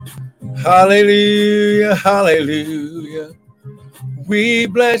Hallelujah, hallelujah. We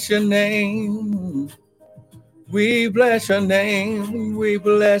bless your name. We bless your name. We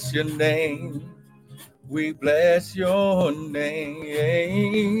bless your name. We bless your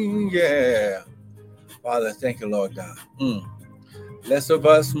name. Yeah. Father, thank you, Lord God. Less of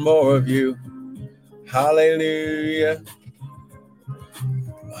us, more of you. Hallelujah.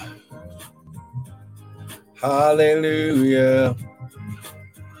 Hallelujah.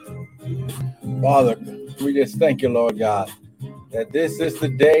 Father, we just thank you, Lord God, that this is the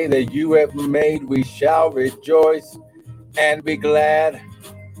day that you have made. We shall rejoice and be glad.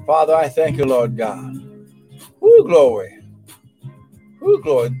 Father, I thank you, Lord God. Who glory. Who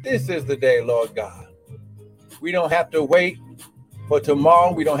glory. This is the day, Lord God. We don't have to wait for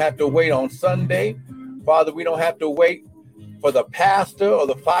tomorrow. We don't have to wait on Sunday. Father, we don't have to wait for the pastor or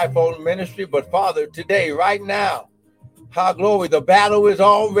the fivefold ministry. But Father, today, right now, how glory, the battle is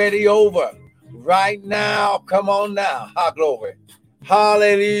already over. Right now, come on now. How glory.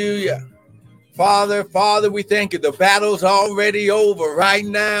 Hallelujah. Father, we thank you. The battle's already over right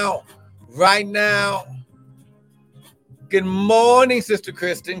now. Right now. Good morning, Sister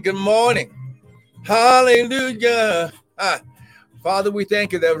Kristen. Good morning. Hallelujah. Father, we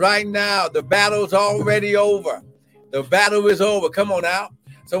thank you that right now the battle's already over. The battle is over. Come on now.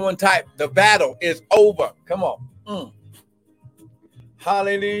 Someone type, the battle is over. Come on.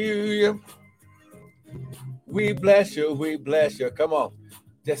 Hallelujah. We bless you. We bless you. Come on.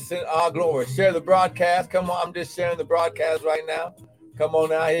 Just send our glory. Share the broadcast. Come on. I'm just sharing the broadcast right now. Come on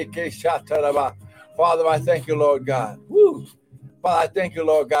now. Father, I thank you, Lord God. Woo. Father, I thank you,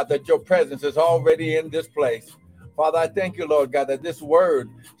 Lord God, that your presence is already in this place. Father, I thank you, Lord God, that this word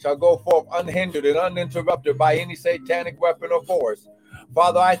shall go forth unhindered and uninterrupted by any satanic weapon or force.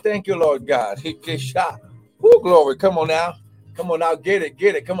 Father, I thank you, Lord God. Woo, glory. Come on now. Come on now. Get it.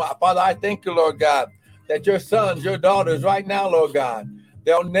 Get it. Come on. Father, I thank you, Lord God, that your sons, your daughters right now, Lord God,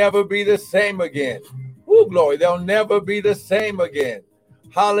 they'll never be the same again. Woo, glory. They'll never be the same again.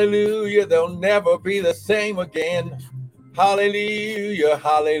 Hallelujah. They'll never be the same again. Hallelujah,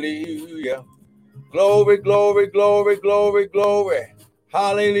 hallelujah. Glory, glory, glory, glory, glory.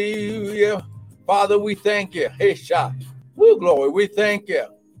 Hallelujah. Father, we thank you. Hey, shot. Woo, glory. We thank you.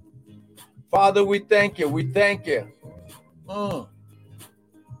 Father, we thank you. We thank you. Mm.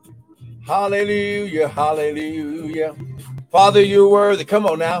 Hallelujah, hallelujah. Father, you're worthy. Come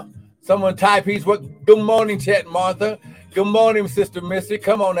on now. Someone type, he's what? Good morning, Chet Martha. Good morning, Sister Missy.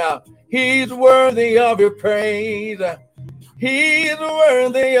 Come on now. He's worthy of your praise. He's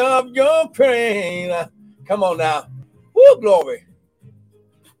worthy of your praise. Come on now. Woo, glory.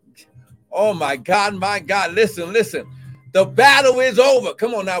 Oh, my God, my God. Listen, listen. The battle is over.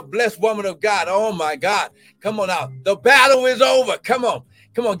 Come on now. Blessed woman of God. Oh, my God. Come on now. The battle is over. Come on.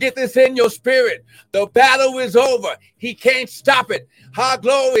 Come on. Get this in your spirit. The battle is over. He can't stop it. How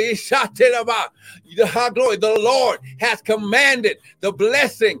glory. How glory. The Lord has commanded the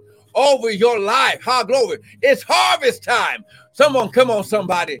blessing over your life. How glory. It's harvest time. Someone, come on,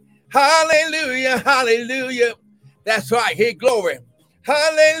 somebody. Hallelujah. Hallelujah. That's right. Here, glory.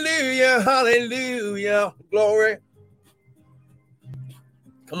 Hallelujah, hallelujah, glory.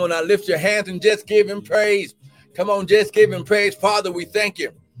 Come on now, lift your hands and just give him praise. Come on, just give him praise. Father, we thank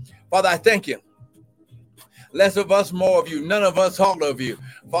you. Father, I thank you. Less of us, more of you. None of us, all of you.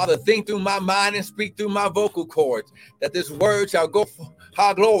 Father, think through my mind and speak through my vocal cords, that this word shall go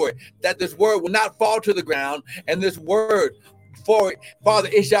high glory, that this word will not fall to the ground, and this word for it, Father,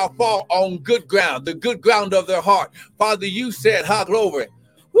 it shall fall on good ground, the good ground of their heart. Father, you said, high glory,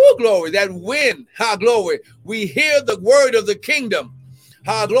 whoo, glory, that when, high glory, we hear the word of the kingdom,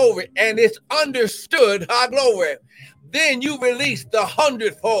 high glory, and it's understood, high glory, then you release the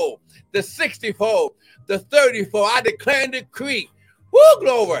 100-fold, the 60-fold, the 30-fold. I declare and decree, whoo,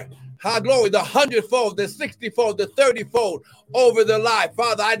 glory, high glory, the 100-fold, the 60-fold, the 30-fold over the life.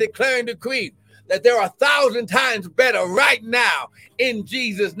 Father, I declare and decree that there are 1,000 times better right now in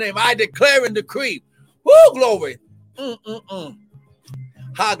Jesus' name. I declare and decree, whoo, glory,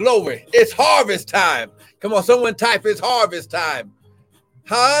 high glory. It's harvest time. Come on, someone type, it's harvest time.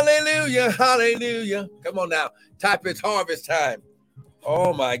 Hallelujah, hallelujah. Come on now, type, it's harvest time.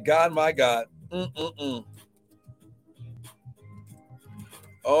 Oh, my God, my God.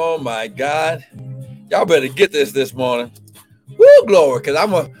 Oh, my God. Y'all better get this morning. Woo, glory, because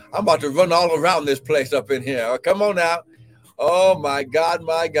I'm about to run all around this place up in here. Come on now. Oh, my God,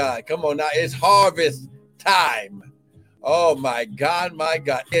 my God. Come on now. It's harvest time. Oh, my God, my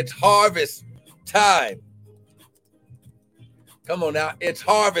God. It's harvest time. Come on now. It's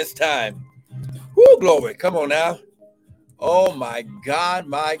harvest time. Woo, glory. Come on now. Oh, my God,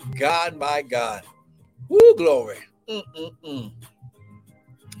 my God, my God. Woo, glory.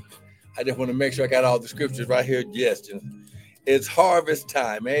 I just want to make sure I got all the scriptures right here. Yes, it's harvest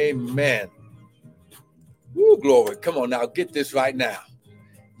time. Amen. Woo, glory. Come on now, get this right now.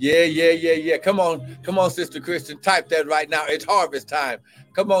 Yeah. Come on, Sister Christian. Type that right now. It's harvest time.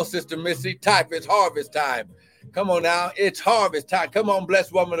 Come on, Sister Missy. Type it's harvest time. Come on now. It's harvest time. Come on,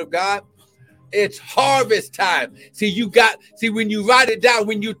 blessed woman of God. It's harvest time. See, when you write it down,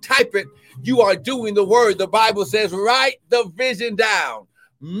 when you type it, you are doing the word. The Bible says, write the vision down.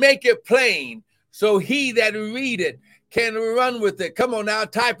 Make it plain so he that read it can run with it. Come on now.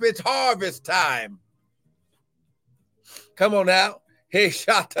 Type it's harvest time. Come on now. Hey,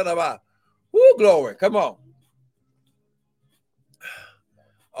 shatalaba. Woo, glory. Come on.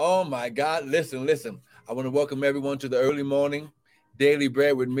 Oh, my God. Listen. I want to welcome everyone to the early morning Daily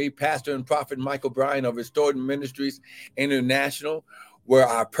Bread with me, Pastor and Prophet Michael Bryan of Restored Ministries International, where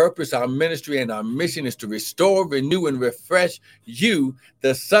our purpose, our ministry, and our mission is to restore, renew, and refresh you,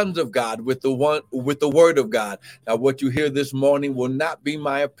 the sons of God, with the word of God. Now, what you hear this morning will not be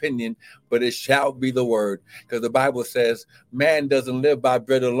my opinion, but it shall be the word. Because the Bible says, man doesn't live by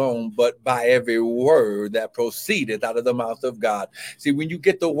bread alone, but by every word that proceedeth out of the mouth of God. See, when you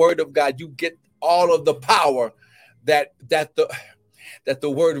get the word of God, you get all of the power that the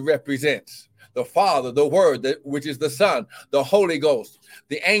word represents. The Father, the Word, which is the Son, the Holy Ghost,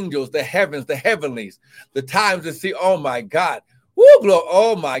 the angels, the heavens, the heavenlies, the times to see. Oh, my God. Woo, glory.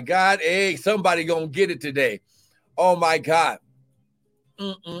 Oh, my God. Hey, somebody going to get it today. Oh, my God.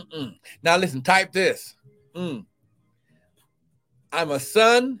 Now, listen, type this. I'm a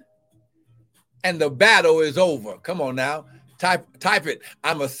son, and the battle is over. Come on now. Type it.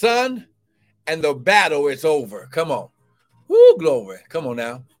 I'm a son, and the battle is over. Come on. Woo, glory. Come on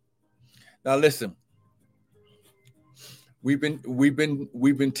now. Now listen, we've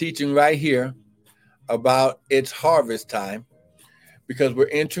been teaching right here about it's harvest time because we're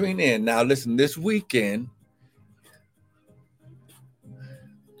entering in. Now listen, this weekend.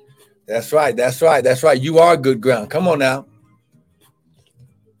 That's right. You are good ground. Come on now.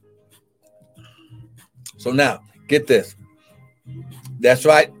 So now get this. That's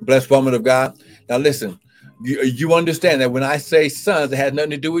right, blessed woman of God. Now listen. You understand that when I say sons, it has nothing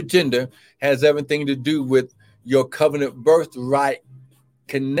to do with gender, has everything to do with your covenant birthright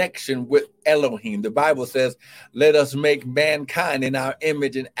connection with Elohim. The Bible says, let us make mankind in our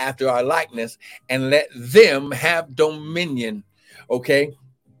image and after our likeness, and let them have dominion. Okay?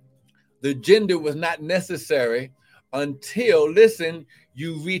 The gender was not necessary until, listen,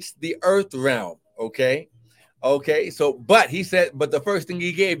 you reached the earth realm. Okay? So, but he said, but the first thing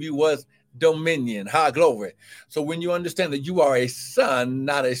he gave you was dominion. Glory. So when you understand that you are a son,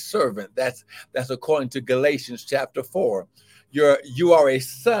 not a servant, that's according to Galatians chapter 4. You are a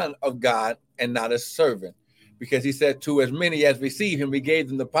son of God and not a servant, because he said, to as many as receive him, he gave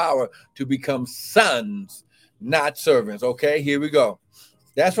them the power to become sons, not servants. Okay, here we go.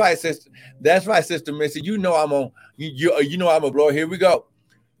 That's right, Sister Missy. You know I'm a blower. Here we go.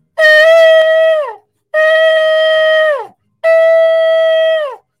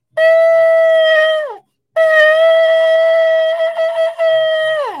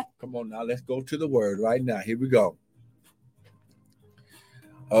 Come on now, let's go to the word right now. Here we go.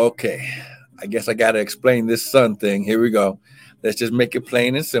 Okay, I guess I got to explain this son thing. Here we go. Let's just make it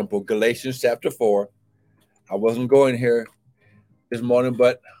plain and simple. Galatians chapter 4. I wasn't going here this morning,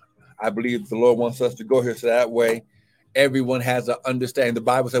 but I believe the Lord wants us to go here so that way everyone has an understanding. The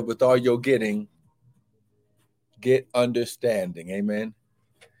Bible said, with all you're getting, get understanding. Amen.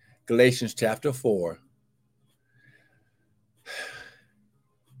 Galatians chapter 4.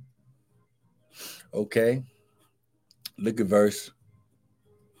 Okay. Look at verse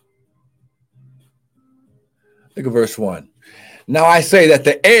 1. Now I say that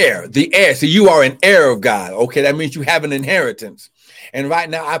the heir, so you are an heir of God. Okay, that means you have an inheritance. And right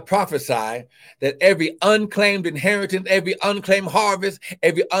now I prophesy that every unclaimed inheritance, every unclaimed harvest,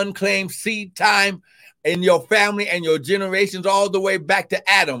 every unclaimed seed time in your family and your generations all the way back to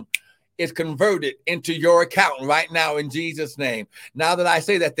Adam is converted into your account right now in Jesus' name. Now that I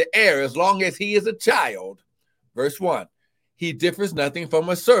say that the heir, as long as he is a child, verse 1, he differs nothing from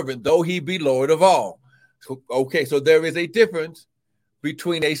a servant, though he be Lord of all. Okay, so there is a difference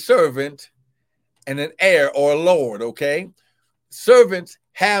between a servant and an heir or a lord, okay? Servants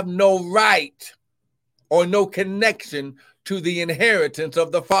have no right or no connection to the inheritance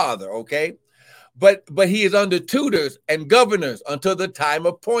of the father, okay? But he is under tutors and governors until the time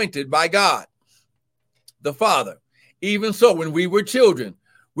appointed by God, the Father. Even so, when we were children,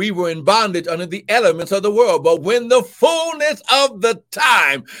 We were in bondage under the elements of the world. But when the fullness of the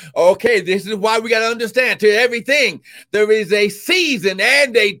time, okay, this is why we got to understand, to everything, there is a season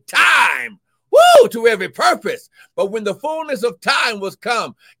and a time. Woo, to every purpose. But when the fullness of time was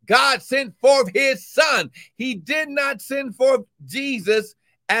come, God sent forth his son. He did not send forth Jesus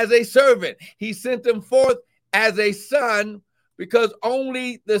as a servant. He sent him forth as a son, because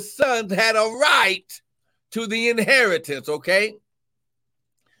only the sons had a right to the inheritance, okay?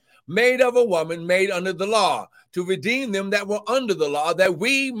 Made of a woman, made under the law, to redeem them that were under the law, that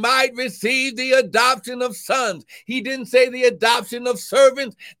we might receive the adoption of sons. He didn't say the adoption of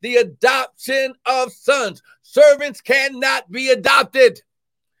servants, the adoption of sons. Servants cannot be adopted.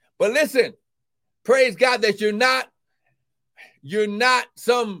 But listen, praise God that you're not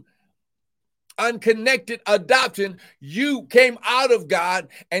some unconnected adoption. You came out of God,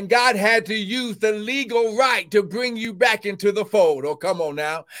 and God had to use the legal right to bring you back into the fold. Oh, come on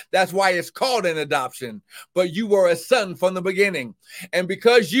now. That's why it's called an adoption. But you were a son from the beginning. And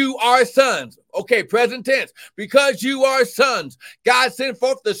because you are sons, okay, present tense, because you are sons, God sent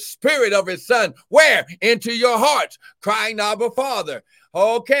forth the spirit of his son. Where? Into your hearts, crying, Abba, Father.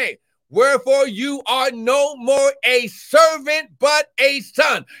 Okay. Wherefore you are no more a servant, but a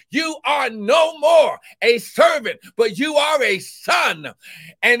son. You are no more a servant, but you are a son.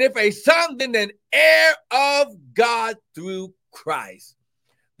 And if a son, then an heir of God through Christ.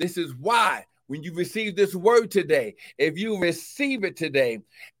 This is why when you receive this word today, if you receive it today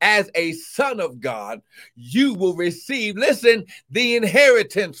as a son of God, you will receive, listen, the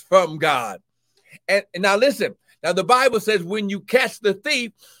inheritance from God. And now listen, now the Bible says when you catch the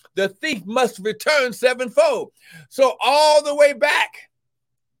thief must return sevenfold. So all the way back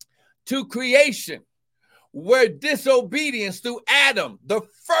to creation, where disobedience through Adam, the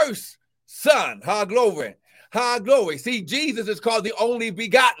first son, glory. See, Jesus is called the only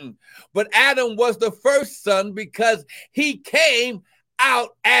begotten, but Adam was the first son because he came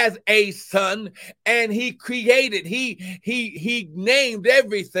out as a son and he created, he named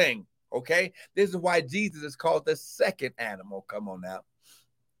everything. Okay, this is why Jesus is called the second animal. Come on now.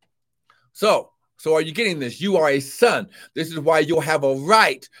 So are you getting this? You are a son. This is why you'll have a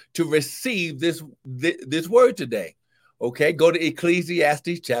right to receive this word today. Okay, go to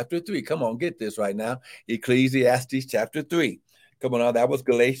Ecclesiastes chapter 3. Come on, get this right now. Ecclesiastes chapter 3. Come on now, that was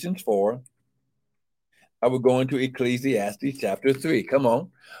Galatians 4. I will go into Ecclesiastes chapter 3. Come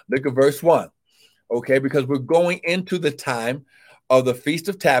on, look at verse 1. Okay, because we're going into the time of the Feast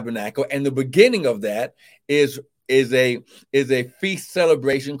of Tabernacle, and the beginning of that is a feast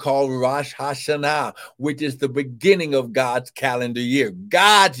celebration called Rosh Hashanah, which is the beginning of God's calendar year,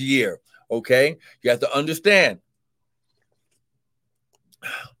 God's year. Okay, you have to understand.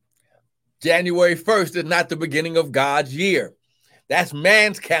 January 1st is not the beginning of God's year. That's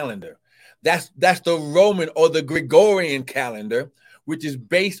man's calendar. That's the Roman or the Gregorian calendar, which is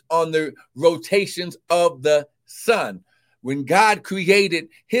based on the rotations of the sun. When God created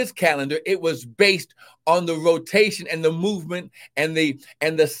his calendar, it was based on the rotation and the movement and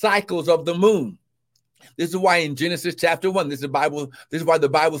the cycles of the moon. This is why in Genesis chapter 1, this is why the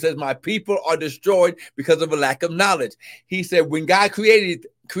Bible says, my people are destroyed because of a lack of knowledge. He said, when God created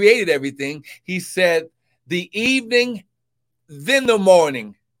everything, he said the evening, then the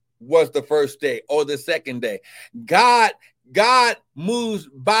morning was the first day or the second day. God moves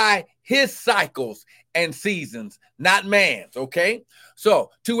by his cycles and seasons, not man's, okay?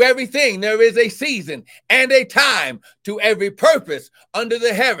 So to everything, there is a season and a time to every purpose under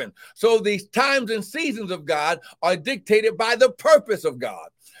the heaven. So these times and seasons of God are dictated by the purpose of God.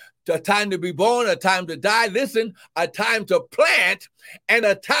 A time to be born, a time to die, listen, a time to plant, and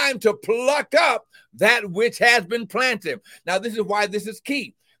a time to pluck up that which has been planted. Now, this is why this is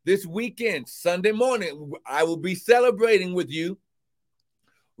key. This weekend, Sunday morning, I will be celebrating with you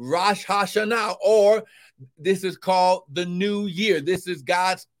Rosh Hashanah, or this is called the New Year. This is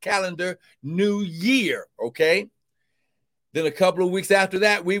God's calendar New Year, okay? Then a couple of weeks after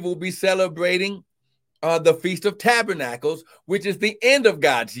that, we will be celebrating the Feast of Tabernacles, which is the end of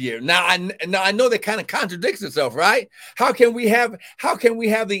God's year. Now I know that kind of contradicts itself, right? How can we have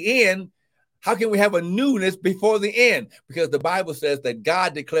the end? How can we have a newness before the end? Because the Bible says that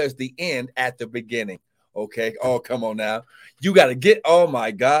God declares the end at the beginning. Okay. Oh, come on now. You got to get, oh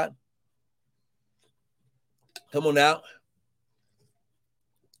my God. Come on now.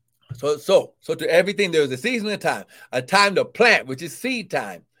 So to everything, there's a season and a time to plant, which is seed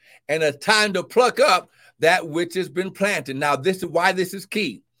time, and a time to pluck up that which has been planted. Now, this is why this is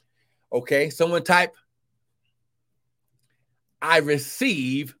key. Okay. Someone type, I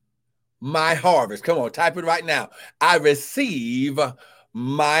receive my harvest. Come on, type it right now. I receive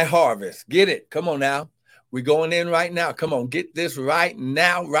my harvest. Get it? Come on now. We're going in right now. Come on, get this right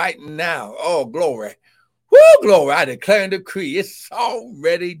now, right now. Oh, glory. Woo, glory. I declare and decree it's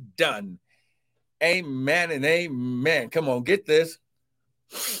already done. Amen and amen. Come on, get this.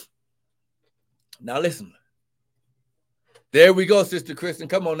 Now listen. There we go, Sister Kristen.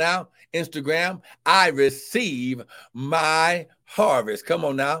 Come on now. Instagram. I receive my harvest. Come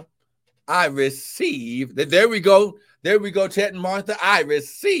on now. I receive. There we go. There we go, Chet and Martha. I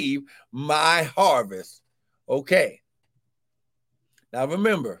receive my harvest. Okay. Now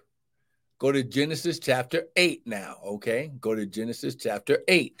remember, go to Genesis chapter 8 now. Okay. Go to Genesis chapter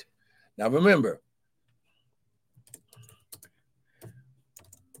 8. Now remember,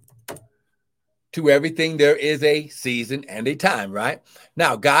 to everything there is a season and a time, right?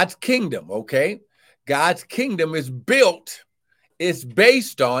 Now, God's kingdom, okay? God's kingdom is built, it's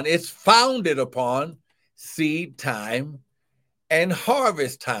based on, it's founded upon seed time and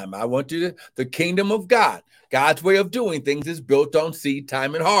harvest time. I want you to, the kingdom of God, God's way of doing things is built on seed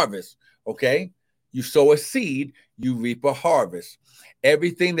time and harvest, okay? You sow a seed, you reap a harvest.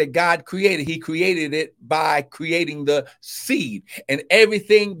 Everything that God created, he created it by creating the seed, and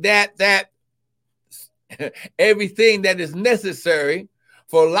everything that everything that is necessary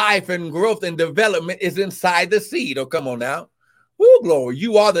for life and growth and development is inside the seed. Oh, come on now. Woo, glory.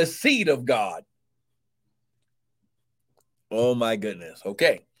 You are the seed of God. Oh, my goodness.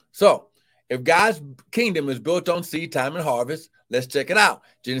 Okay. So if God's kingdom is built on seed time and harvest, let's check it out.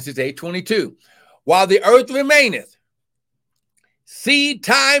 Genesis 8:22. While the earth remaineth, seed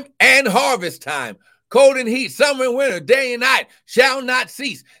time and harvest time, cold and heat, summer and winter, day and night shall not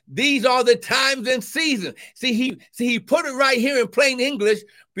cease. These are the times and seasons. See, he put it right here in plain English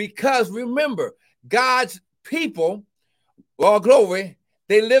because remember, God's people, all glory,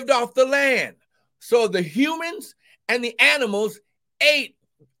 they lived off the land. So the humans and the animals ate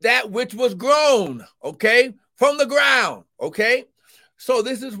that which was grown, okay, from the ground, okay? So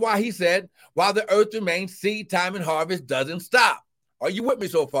this is why he said, while the earth remains, seed time and harvest doesn't stop. Are you with me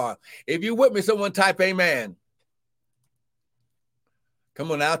so far? If you're with me, someone type amen.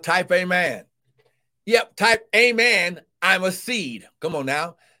 Come on now, type amen. Yep, type amen, I'm a seed. Come on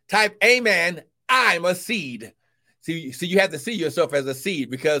now. Type amen, I'm a seed. See, you have to see yourself as a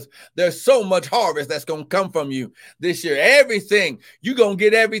seed because there's so much harvest that's going to come from you this year. Everything, you're going to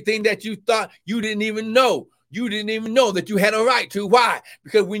get everything that you thought you didn't even know. You didn't even know that you had a right to. Why?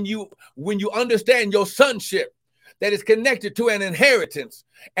 Because when you understand your sonship, that is connected to an inheritance,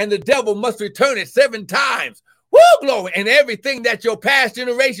 and the devil must return it 7 times. Woo, glory. And everything that your past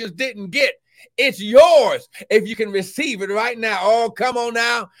generations didn't get, it's yours if you can receive it right now. Oh, come on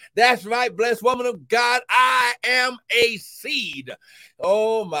now. That's right, blessed woman of God. I am a seed.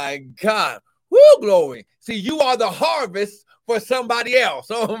 Oh, my God. Woo, glory. See, you are the harvest for somebody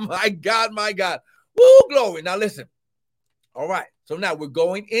else. Oh, my God, my God. Woo, glory. Now, listen. All right. So now we're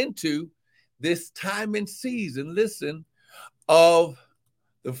going into this time and season, listen, of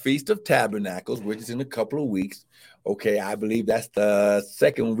the Feast of Tabernacles, which is in a couple of weeks. Okay, I believe that's the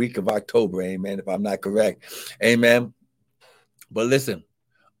 2nd week of October, amen, if I'm not correct. Amen. But listen,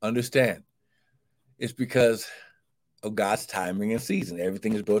 understand, it's because of God's timing and season.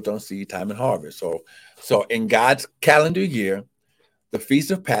 Everything is built on seed time and harvest. So in God's calendar year, the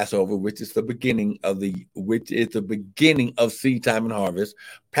Feast of Passover, which is the beginning of seed time and harvest.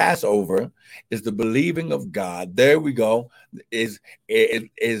 Passover is the believing of God. There we go. Is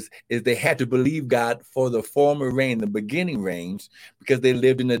they had to believe God for the former rain, the beginning rains, because they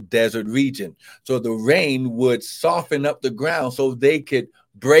lived in a desert region. So the rain would soften up the ground so they could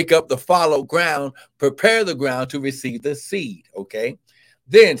break up the fallow ground, prepare the ground to receive the seed. Okay.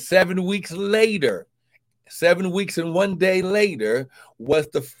 Then 7 weeks later, 7 weeks and 1 day later was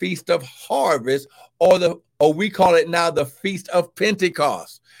the Feast of Harvest, or we call it now the Feast of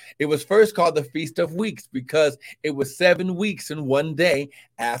Pentecost. It was first called the Feast of Weeks because it was 7 weeks and 1 day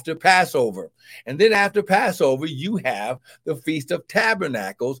after Passover. And then after Passover, you have the Feast of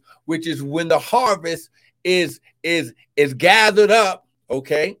Tabernacles, which is when the harvest is gathered up,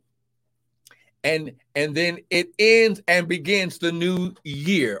 okay? And then it ends and begins the new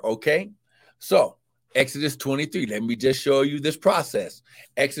year, okay? So Exodus 23. Let me just show you this process.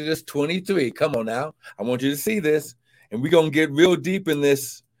 Exodus 23. Come on now. I want you to see this. And we're going to get real deep in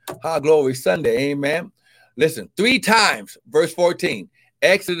this Glory Sunday. Amen. Listen, 3 times, verse 14.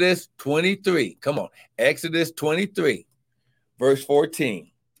 Exodus 23. Come on. Exodus 23, verse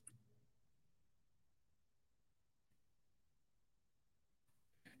 14.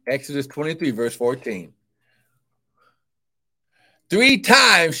 Exodus 23, verse 14. 3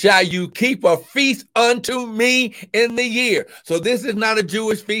 times shall you keep a feast unto me in the year. So this is not a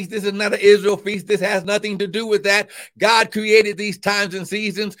Jewish feast. This is not an Israel feast. This has nothing to do with that. God created these times and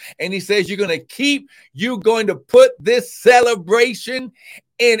seasons, and he says you're going to put this celebration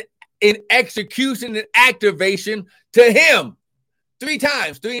in execution and activation to him. 3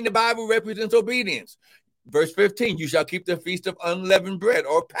 times. 3 in the Bible represents obedience. Verse 15, you shall keep the feast of unleavened bread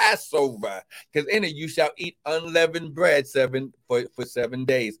or Passover, because in it you shall eat unleavened bread for 7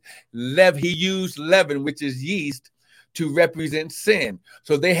 days. He used leaven, which is yeast, to represent sin.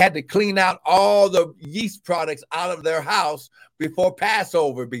 So they had to clean out all the yeast products out of their house before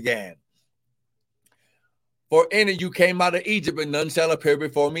Passover began. For in it you came out of Egypt, and none shall appear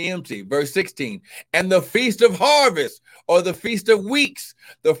before me empty. Verse 16, and the feast of harvest, or the feast of weeks,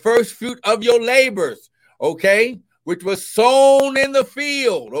 the first fruit of your labors, okay, which was sown in the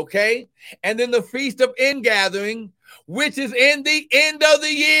field, okay? And then the feast of ingathering, which is in the end of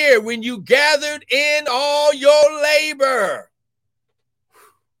the year, when you gathered in all your labor.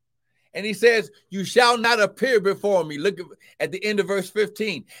 And he says, you shall not appear before me. Look at the end of verse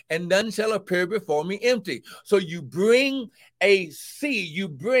 15. And none shall appear before me empty. So you bring a seed, you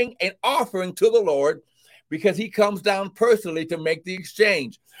bring an offering to the Lord, because he comes down personally to make the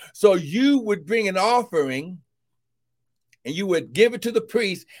exchange. So you would bring an offering and you would give it to the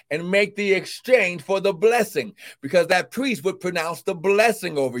priest and make the exchange for the blessing, because that priest would pronounce the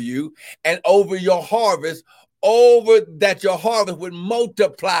blessing over you and over your harvest, over that your harvest would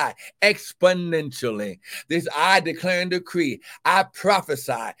multiply exponentially. This I declare and decree, I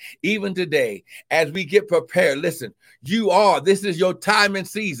prophesy even today as we get prepared. Listen, this is your time and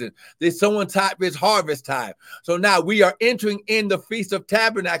season. This someone type is harvest time. So now we are entering in the Feast of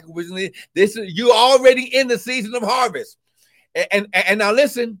Tabernacle, which is you already in the season of harvest. And now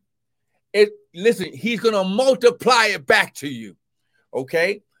listen, he's going to multiply it back to you.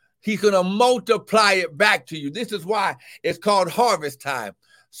 Okay? He's going to multiply it back to you. This is why it's called harvest time.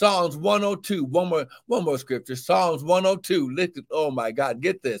 Psalms 102. One more scripture. Psalms 102. Listen, oh my God,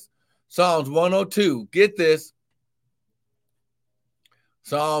 get this. Psalms 102. Get this.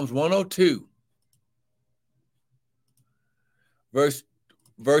 Psalms 102. Verse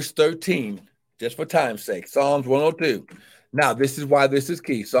 13. Just for time's sake. Psalms 102. Now, this is why this is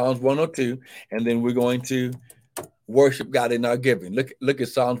key. Psalms 102. And then we're going to worship God in our giving. Look at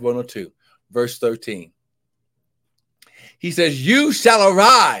Psalms 102, verse 13. He says, you shall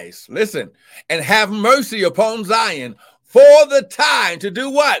arise, listen, and have mercy upon Zion for the time to do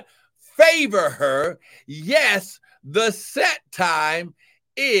what? Favor her. Yes, the set time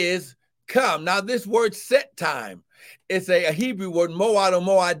is come. Now, this word set time, it's a Hebrew word, moed or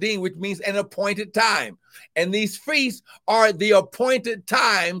moadim, which means an appointed time. And these feasts are the appointed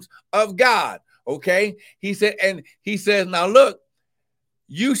times of God. Okay, he says, now look,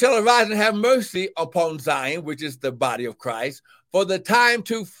 you shall arise and have mercy upon Zion, which is the body of Christ, for the time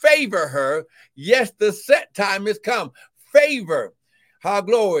to favor her. Yes, the set time is come. Favor, how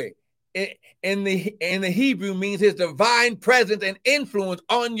glory in the Hebrew means his divine presence and influence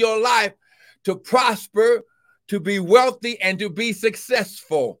on your life to prosper, to be wealthy, and to be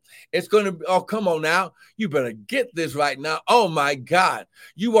successful. It's going to be, oh, come on now. You better get this right now. Oh, my God.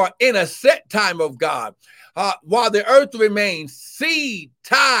 You are in a set time of God. While the earth remains, seed,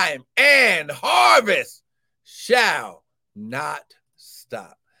 time, and harvest shall not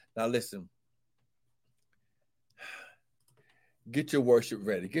stop. Now, listen. Get your worship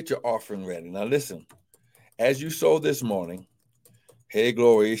ready. Get your offering ready. Now, listen. As you sow this morning, hey,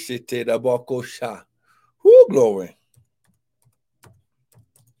 glory. Whoo, glory.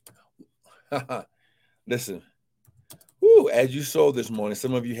 Listen. Whoo, as you sow this morning,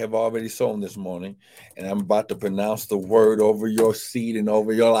 some of you have already sown this morning, and I'm about to pronounce the word over your seed and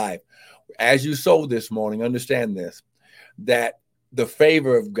over your life. As you sow this morning, understand this, that the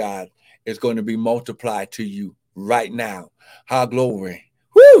favor of God is going to be multiplied to you right now. How glory.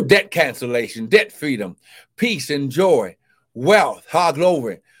 Whoo, debt cancellation, debt freedom, peace and joy, wealth, how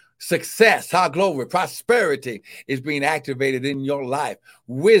glory. Success, how glory, prosperity is being activated in your life.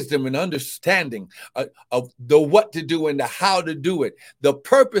 Wisdom and understanding of the what to do and the how to do it. The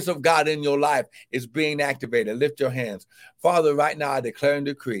purpose of God in your life is being activated. Lift your hands. Father, right now I declare and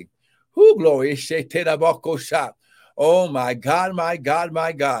decree. Who glory. Oh my God, my God,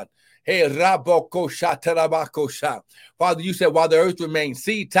 my God. Hey, Father, you said while the earth remains,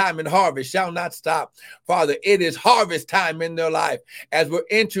 seed time and harvest shall not stop. Father, it is harvest time in their life as we're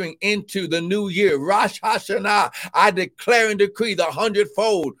entering into the new year. Rosh Hashanah, I declare and decree the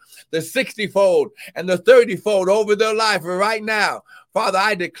 100-fold, the 60-fold, and the 30-fold over their life right now. Father,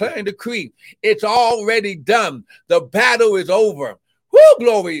 I declare and decree it's already done. The battle is over. Woo,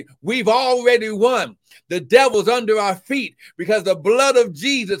 glory. We've already won. The devil's under our feet because the blood of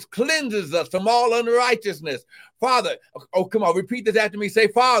Jesus cleanses us from all unrighteousness. Father, oh, come on, repeat this after me. Say,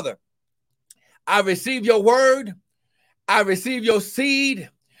 Father, I receive your word. I receive your seed.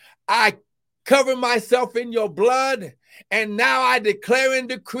 I cover myself in your blood. And now I declare and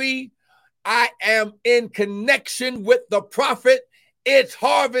decree I am in connection with the prophet. It's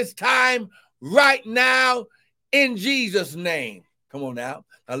harvest time right now in Jesus' name. Come on now.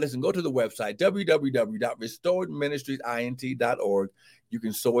 Now listen, go to the website, www.restoredministriesint.org. You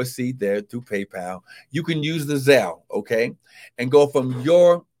can sow a seed there through PayPal. You can use the Zelle, okay, and go from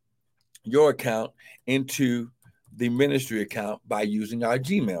your account into the ministry account by using our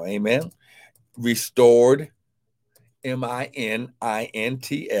Gmail. Amen. Restored, MININTL,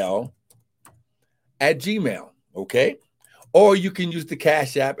 at Gmail, okay? Or you can use the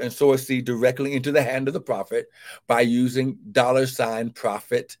Cash App and sow a seed directly into the hand of the prophet by using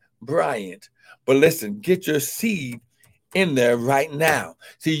 $Prophet Bryant. But listen, get your seed in there right now.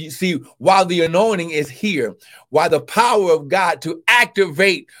 See, while the anointing is here, while the power of God to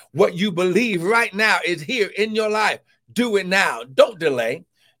activate what you believe right now is here in your life, do it now. Don't delay.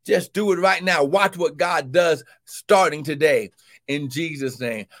 Just do it right now. Watch what God does starting today. In Jesus'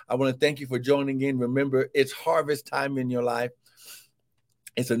 name, I want to thank you for joining in. Remember, it's harvest time in your life.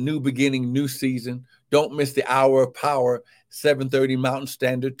 It's a new beginning, new season. Don't miss the hour of power, 7:30 Mountain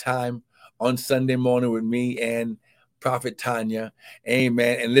Standard Time on Sunday morning with me and Prophet Tanya.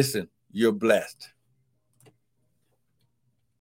 Amen. And listen, you're blessed.